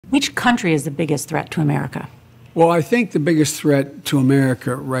Which country is the biggest threat to America? Well, I think the biggest threat to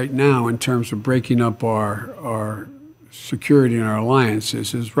America right now in terms of breaking up our security and our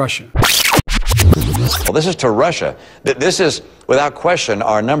alliances is Russia. Well, this is to Russia. This is, without question,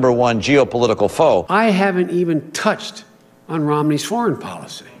 our #1 geopolitical foe. I haven't even touched on Romney's foreign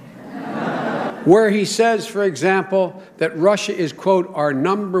policy, where he says, for example, that Russia is, quote, our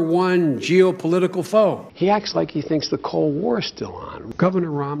 #1 geopolitical foe. He acts like he thinks the Cold War is still on.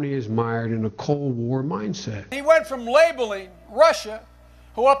 Governor Romney is mired in a Cold War mindset. He went from labeling Russia,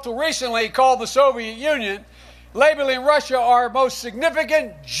 who up to recently called the Soviet Union, labeling Russia our most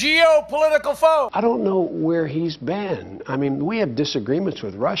significant geopolitical foe. I don't know where he's been. I mean, we have disagreements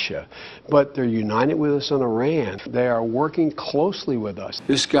with Russia, but they're united with us on Iran. They are working closely with us.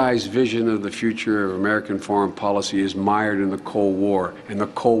 This guy's vision of the future of American foreign policy is mired in the Cold War, and the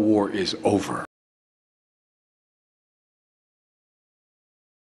Cold War is over.